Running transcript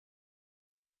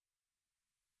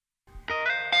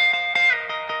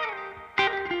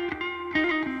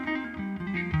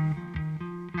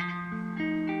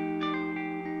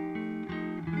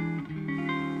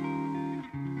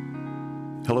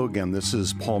again. This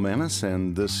is Paul Mannis,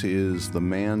 and this is the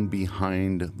man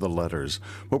behind the letters.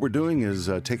 What we're doing is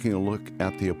taking a look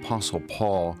at the Apostle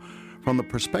Paul from the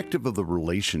perspective of the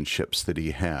relationships that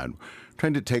he had,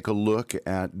 trying to take a look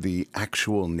at the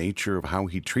actual nature of how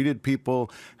he treated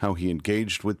people, how he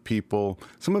engaged with people,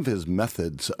 some of his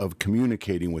methods of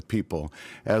communicating with people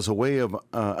as a way of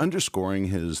underscoring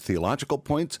his theological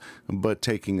points, but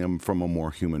taking them from a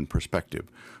more human perspective.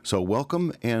 So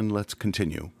welcome, and let's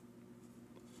continue.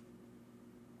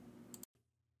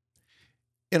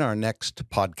 In our next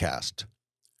podcast,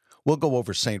 we'll go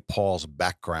over St. Paul's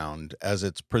background as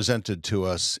it's presented to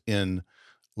us in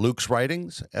Luke's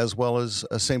writings, as well as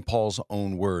St. Paul's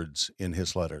own words in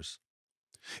his letters.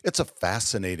 It's a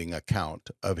fascinating account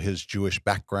of his Jewish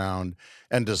background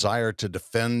and desire to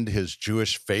defend his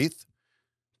Jewish faith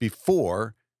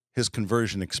before his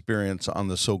conversion experience on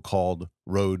the so-called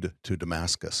road to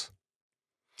Damascus.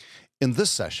 In this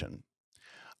session,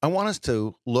 I want us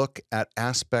to look at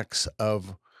aspects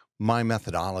of my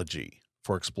methodology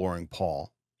for exploring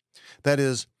Paul. That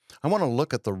is, I want to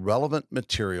look at the relevant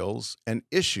materials and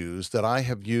issues that I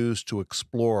have used to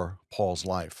explore Paul's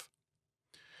life.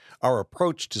 Our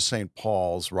approach to St.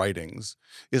 Paul's writings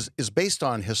is based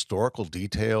on historical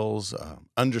details,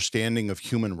 understanding of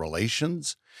human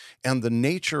relations, and the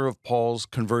nature of Paul's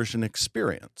conversion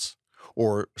experience,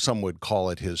 or some would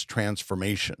call it his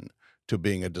transformation to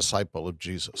being a disciple of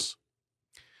Jesus.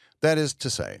 That is to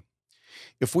say,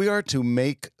 if we are to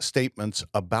make statements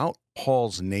about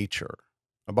Paul's nature,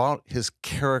 about his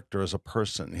character as a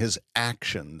person, his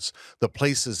actions, the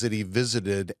places that he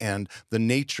visited, and the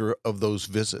nature of those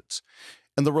visits,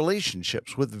 and the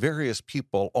relationships with various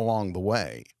people along the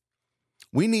way,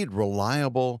 we need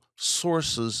reliable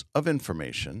sources of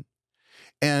information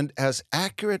and, as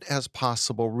accurate as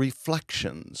possible,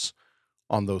 reflections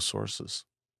on those sources.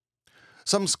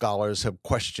 Some scholars have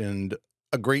questioned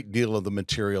a great deal of the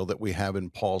material that we have in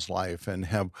Paul's life and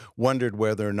have wondered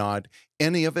whether or not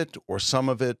any of it or some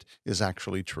of it is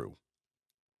actually true.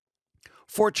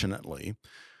 Fortunately,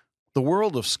 the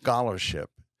world of scholarship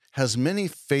has many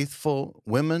faithful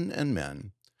women and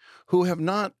men who have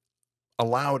not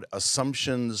allowed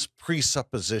assumptions,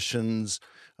 presuppositions,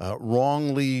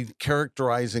 wrongly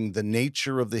characterizing the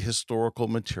nature of the historical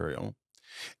material,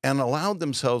 and allowed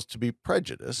themselves to be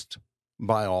prejudiced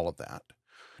by all of that,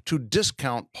 to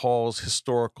discount Paul's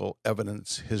historical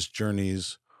evidence, his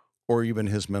journeys, or even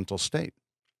his mental state.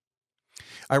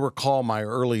 I recall my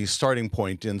early starting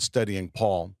point in studying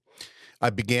Paul. I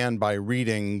began by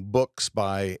reading books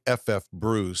by F.F.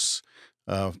 Bruce.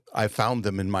 I found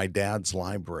them in my dad's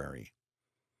library.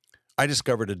 I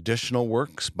discovered additional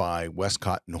works by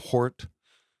Westcott and Hort,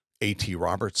 A.T.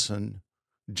 Robertson,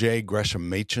 J. Gresham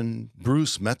Machen,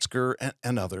 Bruce Metzger,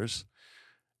 and others.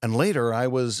 And later, I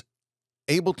was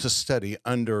able to study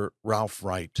under Ralph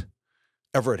Wright,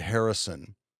 Everett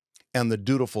Harrison, and the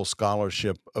dutiful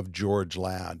scholarship of George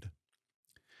Ladd.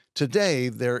 Today,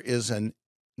 there is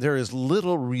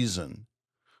little reason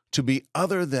to be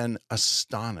other than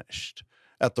astonished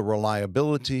at the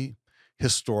reliability,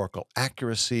 historical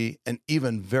accuracy, and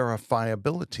even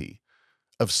verifiability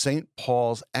of St.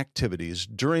 Paul's activities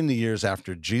during the years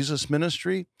after Jesus'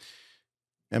 ministry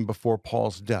and before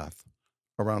Paul's death,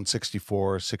 around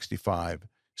 64-65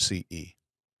 CE.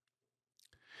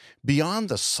 Beyond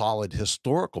the solid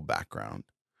historical background,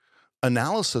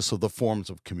 analysis of the forms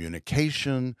of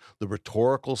communication, the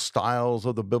rhetorical styles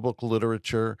of the biblical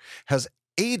literature, has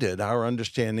aided our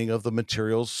understanding of the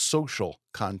material's social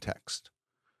context.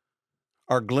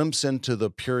 Our glimpse into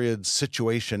the period's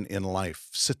situation in life,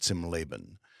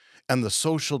 Sitzimleben, and the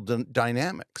social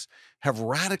dynamics have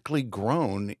radically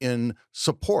grown in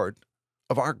support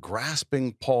of our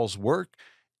grasping Paul's work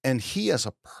and he as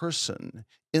a person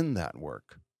in that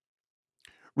work.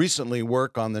 Recently,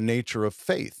 work on the nature of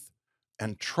faith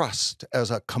and trust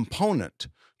as a component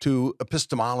to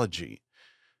epistemology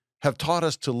have taught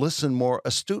us to listen more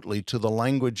astutely to the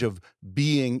language of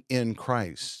being in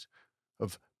Christ,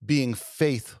 of being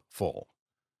faithful,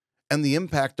 and the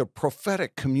impact of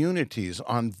prophetic communities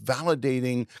on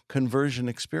validating conversion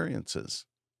experiences.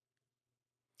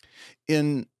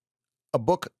 In a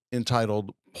book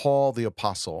entitled Paul the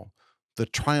Apostle, The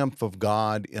Triumph of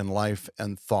God in Life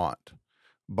and Thought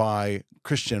by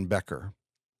Christian Becker,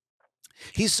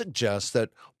 he suggests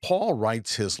that Paul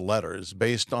writes his letters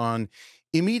based on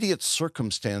immediate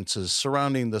circumstances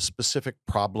surrounding the specific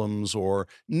problems or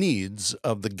needs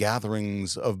of the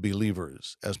gatherings of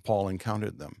believers as Paul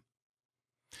encountered them.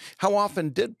 How often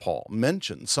did Paul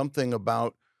mention something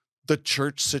about the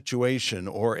church situation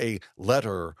or a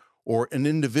letter or an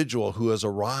individual who has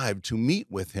arrived to meet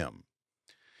with him?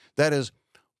 That is,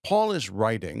 Paul is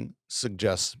writing,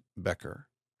 suggests Becker,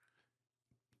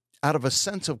 out of a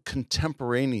sense of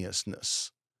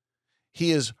contemporaneousness.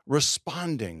 He is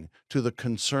responding to the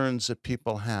concerns that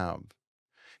people have.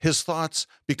 His thoughts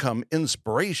become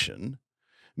inspiration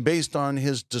based on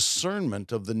his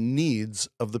discernment of the needs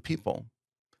of the people.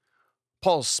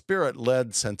 Paul's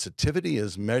spirit-led sensitivity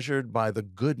is measured by the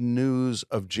good news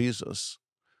of Jesus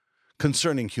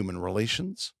concerning human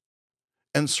relations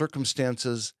and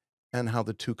circumstances and how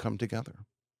the two come together.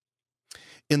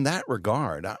 In that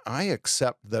regard, I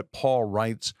accept that Paul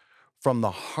writes from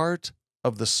the heart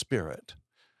of the Spirit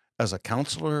as a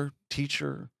counselor,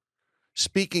 teacher,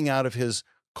 speaking out of his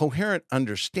coherent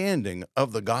understanding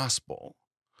of the gospel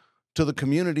to the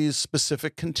community's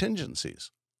specific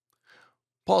contingencies.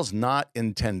 Paul's not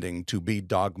intending to be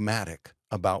dogmatic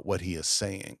about what he is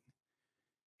saying.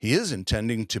 He is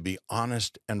intending to be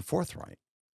honest and forthright.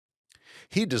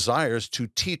 He desires to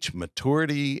teach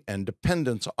maturity and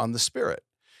dependence on the Spirit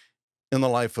in the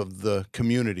life of the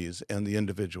communities and the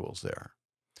individuals there.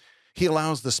 He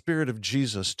allows the Spirit of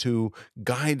Jesus to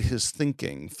guide his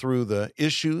thinking through the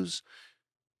issues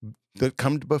that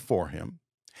come before him,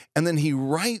 and then he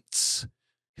writes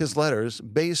his letters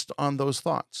based on those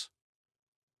thoughts.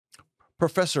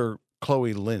 Professor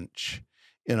Chloe Lynch,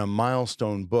 in a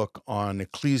milestone book on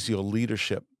ecclesial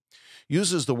leadership,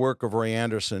 uses the work of Ray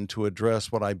Anderson to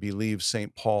address what I believe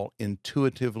St. Paul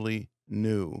intuitively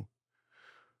knew.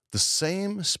 The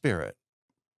same Spirit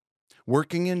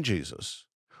working in Jesus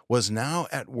was now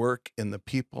at work in the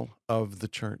people of the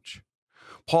church.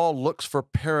 Paul looks for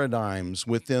paradigms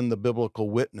within the biblical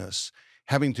witness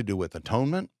having to do with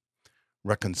atonement,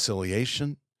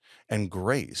 reconciliation, and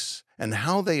grace, and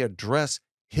how they address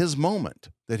his moment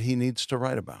that he needs to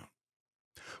write about.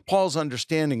 Paul's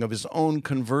understanding of his own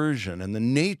conversion and the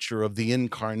nature of the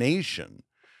incarnation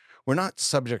were not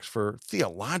subjects for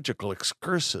theological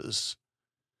excursus,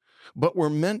 but were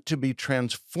meant to be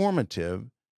transformative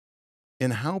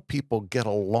in how people get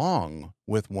along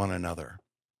with one another.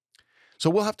 So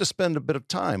we'll have to spend a bit of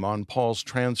time on Paul's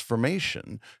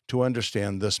transformation to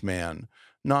understand this man,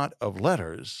 not of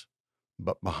letters,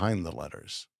 but behind the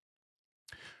letters.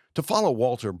 To follow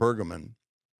Walter Bergman,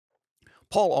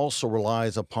 Paul also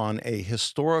relies upon a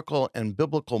historical and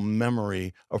biblical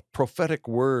memory of prophetic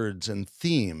words and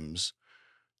themes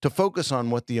to focus on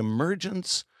what the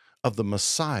emergence of the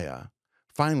Messiah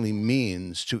finally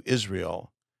means to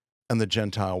Israel and the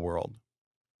Gentile world.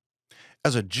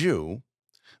 As a Jew,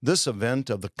 this event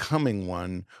of the coming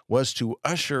one was to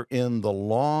usher in the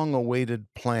long-awaited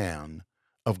plan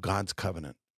of God's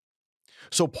covenant.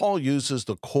 So Paul uses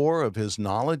the core of his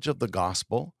knowledge of the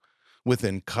gospel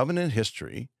within covenant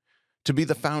history to be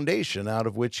the foundation out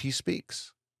of which he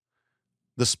speaks.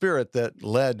 The Spirit that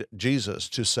led Jesus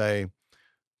to say,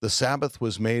 "The Sabbath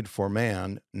was made for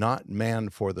man, not man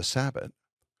for the Sabbath,"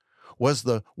 was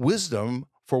the wisdom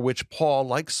for which Paul,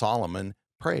 like Solomon,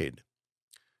 prayed.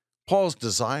 Paul's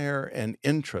desire and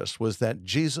interest was that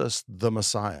Jesus, the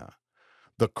Messiah,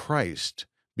 the Christ,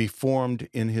 be formed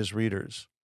in his readers.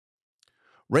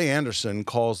 Ray Anderson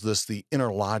calls this the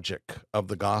inner logic of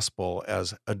the gospel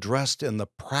as addressed in the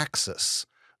praxis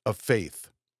of faith.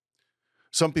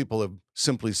 Some people have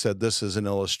simply said this is an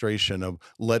illustration of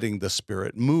letting the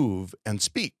Spirit move and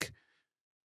speak,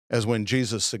 as when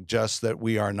Jesus suggests that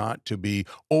we are not to be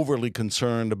overly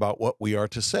concerned about what we are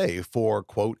to say, for,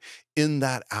 quote, "in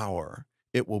that hour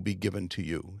it will be given to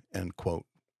you," end quote.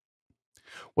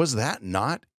 Was that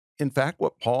not, in fact,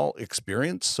 what Paul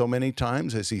experienced so many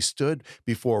times as he stood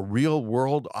before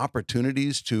real-world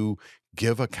opportunities to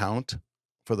give account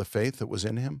for the faith that was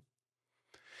in him?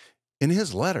 In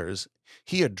his letters,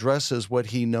 he addresses what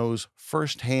he knows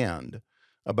firsthand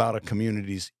about a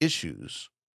community's issues,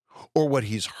 or what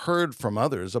he's heard from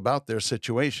others about their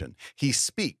situation. He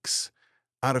speaks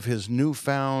out of his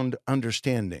newfound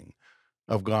understanding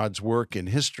of God's work in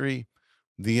history,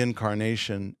 the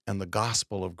incarnation, and the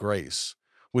gospel of grace,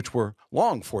 which were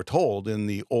long foretold in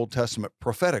the Old Testament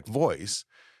prophetic voice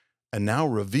and now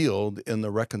revealed in the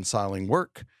reconciling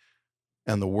work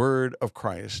and the word of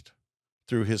Christ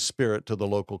through his Spirit to the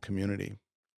local community.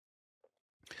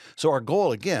 So our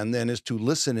goal, again, then, is to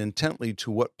listen intently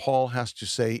to what Paul has to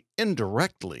say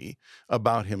indirectly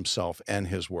about himself and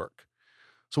his work.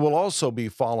 So we'll also be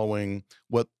following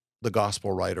what the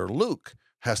gospel writer Luke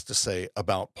has to say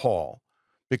about Paul,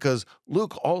 because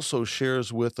Luke also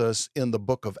shares with us in the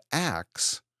book of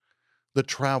Acts the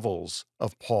travels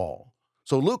of Paul.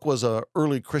 So Luke was an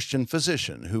early Christian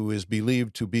physician who is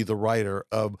believed to be the writer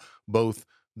of both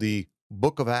the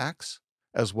book of Acts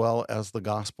as well as the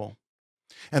gospel.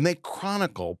 And they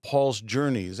chronicle Paul's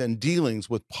journeys and dealings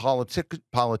with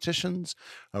politicians,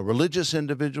 religious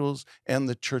individuals, and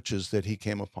the churches that he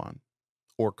came upon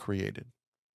or created.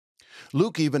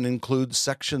 Luke even includes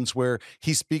sections where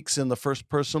he speaks in the first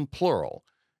person plural,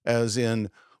 as in,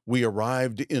 we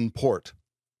arrived in port,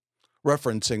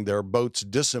 referencing their boats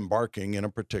disembarking in a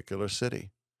particular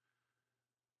city.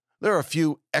 There are a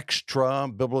few extra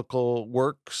biblical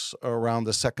works around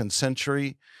the 2nd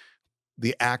century,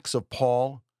 the Acts of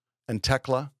Paul and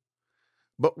Thecla,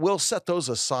 but we'll set those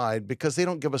aside because they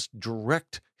don't give us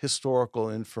direct historical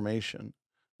information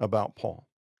about Paul.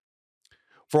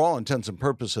 For all intents and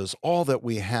purposes, all that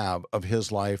we have of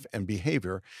his life and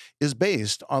behavior is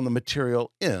based on the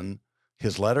material in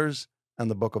his letters and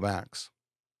the book of Acts.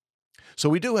 So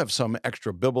we do have some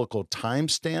extra biblical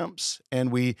timestamps,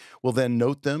 and we will then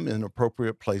note them in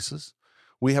appropriate places.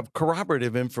 We have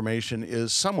corroborative information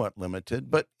is somewhat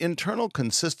limited, but internal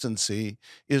consistency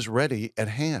is ready at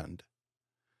hand.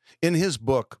 In his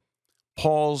book,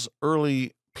 Paul's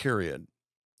Early Period,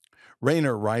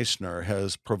 Rainer Reisner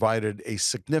has provided a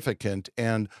significant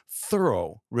and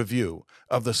thorough review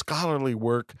of the scholarly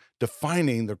work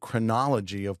defining the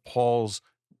chronology of Paul's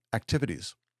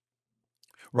activities.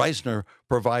 Reisner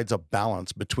provides a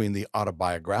balance between the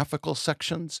autobiographical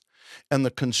sections and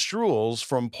the construals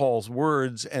from Paul's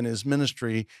words and his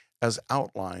ministry as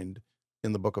outlined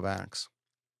in the book of Acts.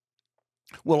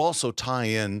 We'll also tie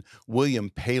in William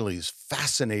Paley's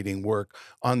fascinating work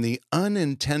on the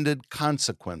unintended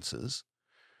consequences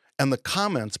and the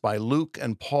comments by Luke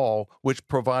and Paul, which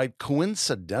provide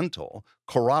coincidental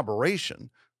corroboration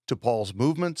to Paul's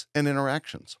movements and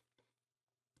interactions.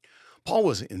 Paul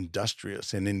was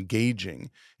industrious and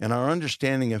engaging, and our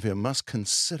understanding of him must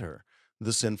consider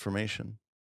this information.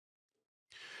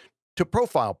 To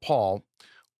profile Paul,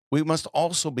 we must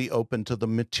also be open to the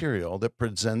material that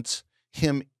presents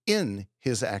him in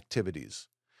his activities.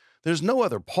 There's no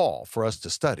other Paul for us to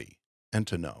study and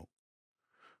to know.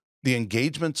 The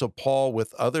engagements of Paul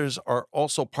with others are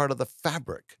also part of the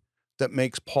fabric that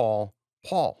makes Paul,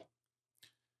 Paul.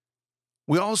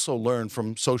 We also learn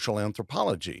from social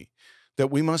anthropology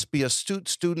that we must be astute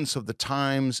students of the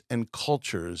times and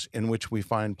cultures in which we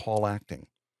find Paul acting.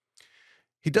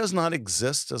 He does not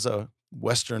exist as a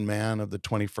Western man of the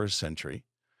 21st century.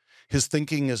 His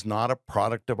thinking is not a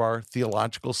product of our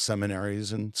theological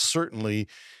seminaries, and certainly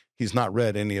he's not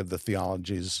read any of the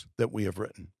theologies that we have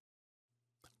written.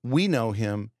 We know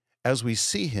him as we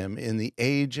see him in the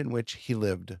age in which he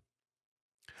lived.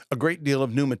 A great deal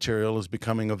of new material is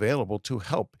becoming available to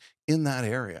help in that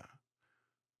area.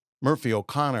 Murphy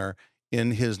O'Connor,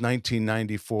 in his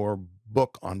 1994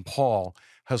 book on Paul,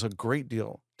 has a great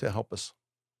deal to help us.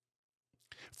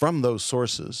 From those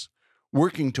sources,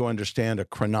 working to understand a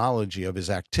chronology of his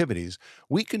activities,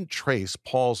 we can trace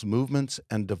Paul's movements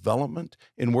and development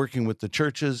in working with the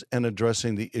churches and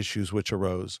addressing the issues which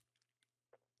arose.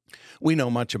 We know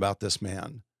much about this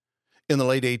man. In the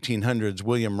late 1800s,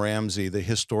 William Ramsay, the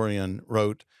historian,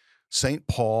 wrote, "St.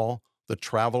 Paul, the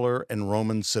Traveler and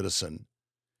Roman Citizen,"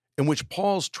 in which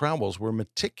Paul's travels were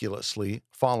meticulously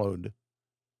followed.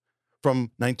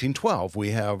 From 1912,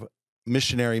 we have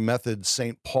Missionary Methods,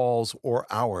 St. Paul's or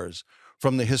Ours,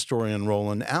 from the historian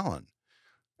Roland Allen.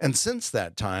 And since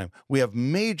that time, we have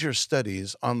major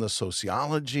studies on the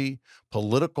sociology,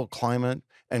 political climate,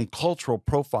 and cultural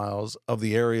profiles of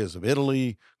the areas of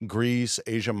Italy, Greece,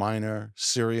 Asia Minor,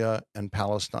 Syria, and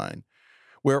Palestine,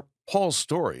 where Paul's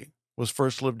story was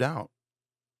first lived out.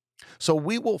 So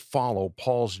we will follow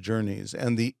Paul's journeys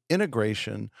and the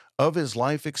integration of his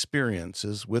life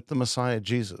experiences with the Messiah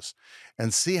Jesus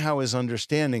and see how his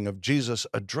understanding of Jesus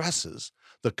addresses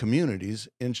the communities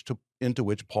into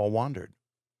which Paul wandered.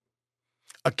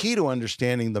 A key to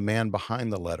understanding the man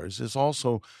behind the letters is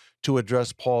also to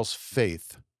address Paul's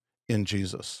faith in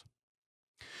Jesus.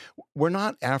 We're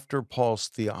not after Paul's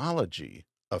theology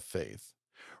of faith,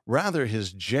 rather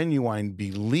his genuine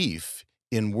belief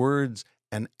in words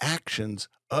and actions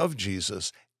of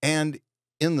Jesus and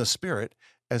in the Spirit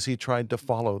as he tried to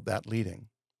follow that leading.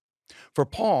 For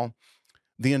Paul,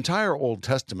 the entire Old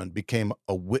Testament became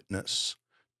a witness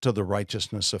to the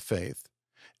righteousness of faith,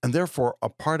 and therefore a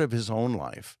part of his own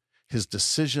life, his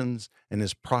decisions, and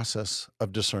his process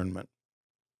of discernment.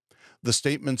 The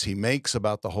statements he makes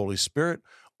about the Holy Spirit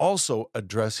also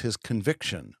address his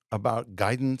conviction about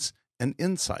guidance and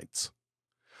insights.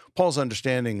 Paul's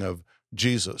understanding of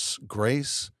Jesus'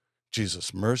 grace,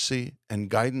 Jesus' mercy, and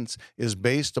guidance is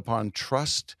based upon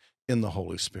trust in the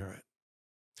Holy Spirit.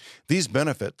 These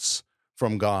benefits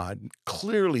from God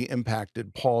clearly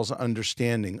impacted Paul's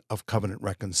understanding of covenant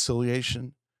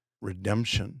reconciliation,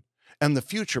 redemption, and the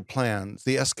future plans,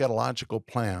 the eschatological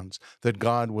plans that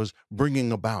God was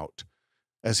bringing about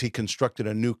as he constructed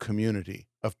a new community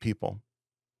of people.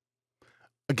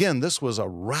 Again, this was a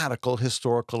radical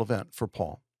historical event for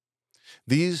Paul.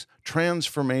 These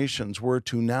transformations were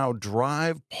to now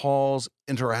drive Paul's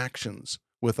interactions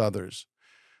with others.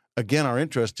 Again, our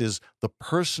interest is the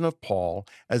person of Paul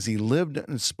as he lived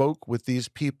and spoke with these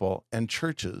people and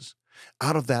churches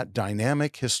out of that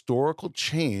dynamic historical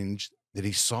change that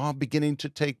he saw beginning to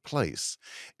take place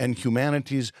and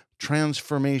humanity's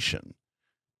transformation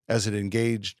as it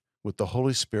engaged with the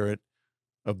Holy Spirit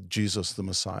of Jesus the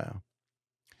Messiah.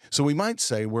 So we might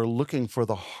say we're looking for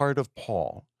the heart of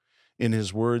Paul in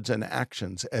his words and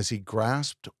actions as he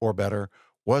grasped, or better,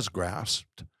 was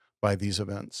grasped by these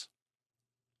events.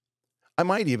 I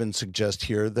might even suggest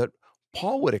here that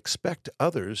Paul would expect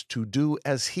others to do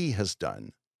as he has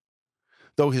done.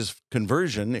 Though his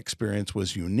conversion experience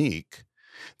was unique,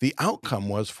 the outcome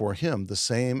was for him the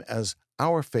same as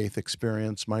our faith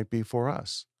experience might be for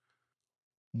us.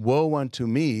 Woe unto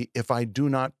me if I do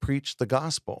not preach the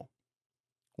gospel.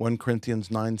 1 Corinthians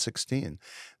 9:16.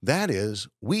 That is,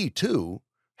 we too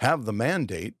have the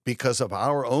mandate, because of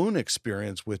our own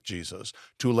experience with Jesus,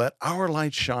 to let our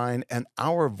light shine and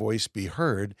our voice be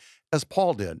heard, as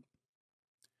Paul did.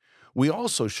 We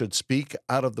also should speak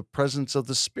out of the presence of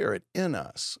the Spirit in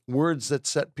us, words that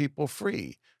set people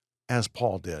free, as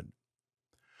Paul did.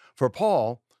 For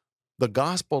Paul, the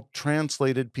gospel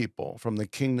translated people from the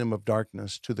kingdom of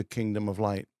darkness to the kingdom of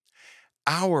light.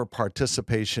 Our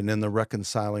participation in the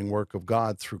reconciling work of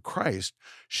God through Christ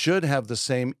should have the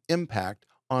same impact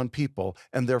on people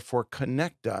and therefore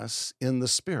connect us in the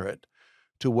Spirit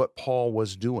to what Paul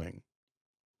was doing.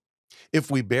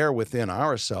 If we bear within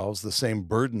ourselves the same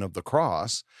burden of the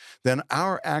cross, then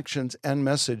our actions and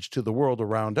message to the world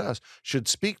around us should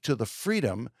speak to the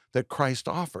freedom that Christ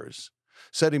offers,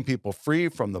 setting people free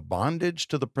from the bondage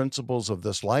to the principles of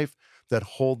this life that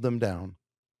hold them down.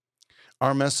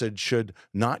 Our message should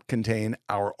not contain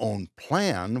our own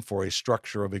plan for a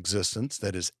structure of existence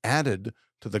that is added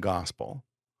to the gospel.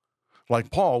 Like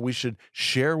Paul, we should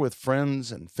share with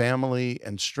friends and family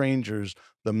and strangers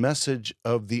the message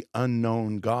of the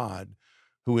unknown God,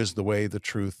 who is the way, the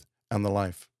truth, and the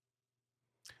life.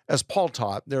 As Paul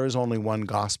taught, there is only one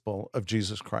gospel of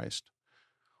Jesus Christ.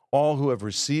 All who have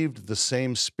received the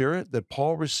same Spirit that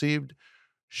Paul received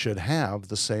should have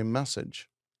the same message.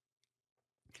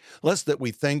 Lest that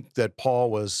we think that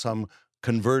Paul was some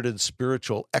converted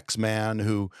spiritual X-man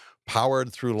who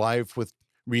powered through life with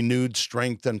renewed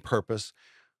strength and purpose,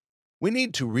 we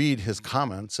need to read his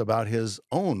comments about his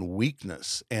own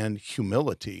weakness and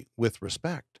humility with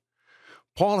respect.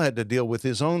 Paul had to deal with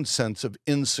his own sense of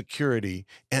insecurity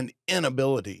and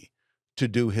inability to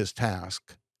do his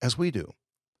task, as we do.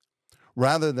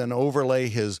 Rather than overlay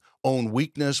his own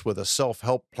weakness with a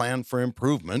self-help plan for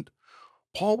improvement,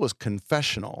 Paul was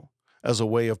confessional as a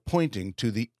way of pointing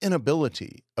to the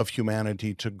inability of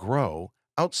humanity to grow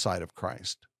outside of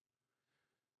Christ.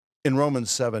 In Romans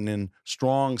 7, in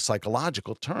strong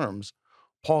psychological terms,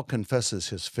 Paul confesses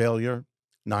his failure,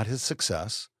 not his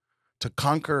success, to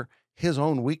conquer his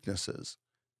own weaknesses.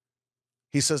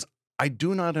 He says, I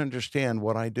do not understand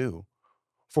what I do.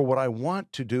 For what I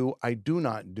want to do, I do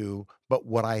not do, but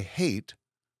what I hate,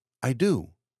 I do.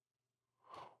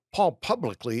 Paul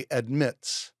publicly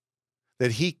admits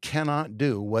that he cannot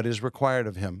do what is required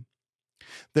of him.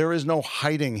 There is no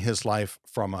hiding his life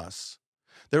from us.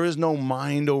 There is no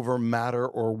mind over matter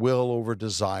or will over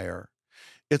desire.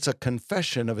 It's a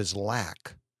confession of his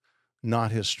lack,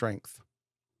 not his strength.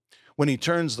 When he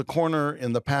turns the corner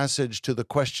in the passage to the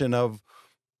question of,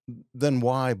 then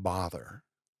why bother?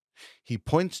 He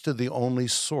points to the only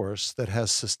source that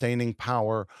has sustaining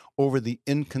power over the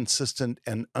inconsistent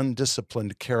and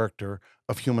undisciplined character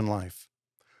of human life,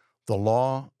 the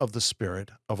law of the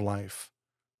Spirit of life,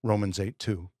 Romans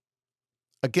 8:2.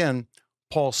 Again,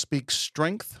 Paul speaks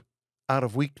strength out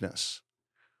of weakness,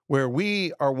 where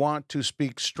we are wont to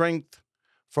speak strength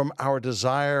from our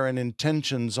desire and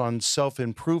intentions on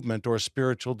self-improvement or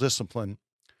spiritual discipline.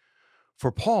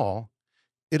 For Paul,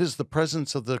 it is the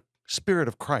presence of the Spirit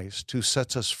of Christ who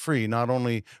sets us free not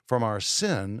only from our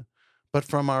sin, but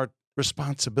from our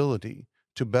responsibility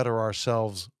to better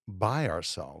ourselves by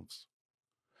ourselves.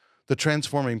 The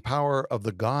transforming power of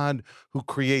the God who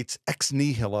creates ex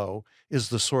nihilo is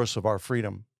the source of our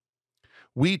freedom.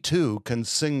 We too can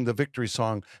sing the victory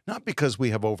song, not because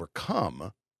we have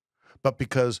overcome, but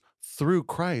because through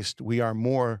Christ we are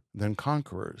more than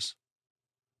conquerors.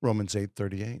 Romans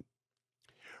 8:38.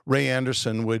 Ray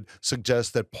Anderson would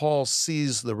suggest that Paul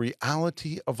sees the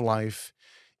reality of life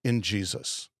in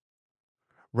Jesus.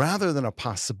 rather than a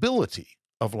possibility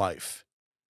of life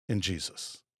in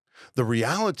Jesus. The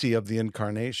reality of the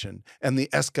incarnation and the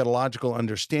eschatological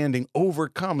understanding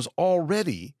overcomes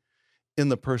already in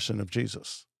the person of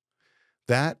Jesus.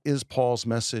 That is Paul's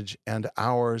message and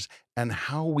ours, and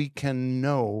how we can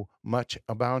know much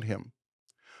about him.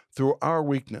 Through our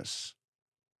weakness,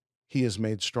 he is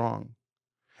made strong.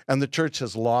 And the church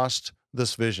has lost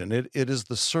this vision. It is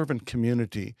the servant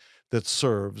community that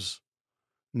serves,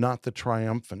 not the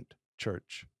triumphant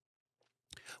church.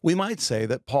 We might say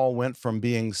that Paul went from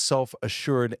being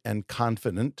self-assured and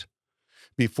confident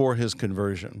before his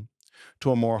conversion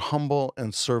to a more humble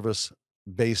and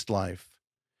service-based life.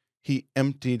 He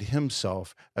emptied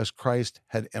himself as Christ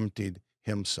had emptied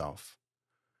himself.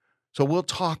 So we'll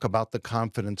talk about the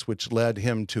confidence which led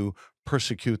him to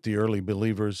persecute the early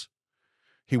believers.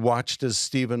 He watched as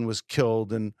Stephen was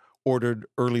killed and ordered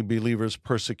early believers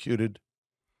persecuted.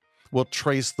 We'll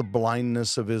trace the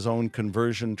blindness of his own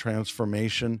conversion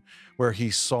transformation, where he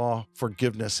saw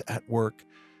forgiveness at work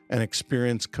and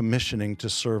experienced commissioning to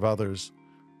serve others.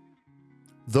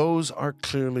 Those are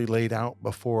clearly laid out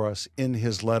before us in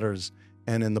his letters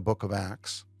and in the book of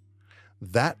Acts.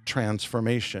 That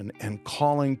transformation and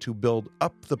calling to build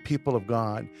up the people of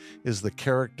God is the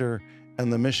character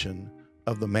and the mission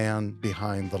of the man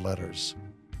behind the letters.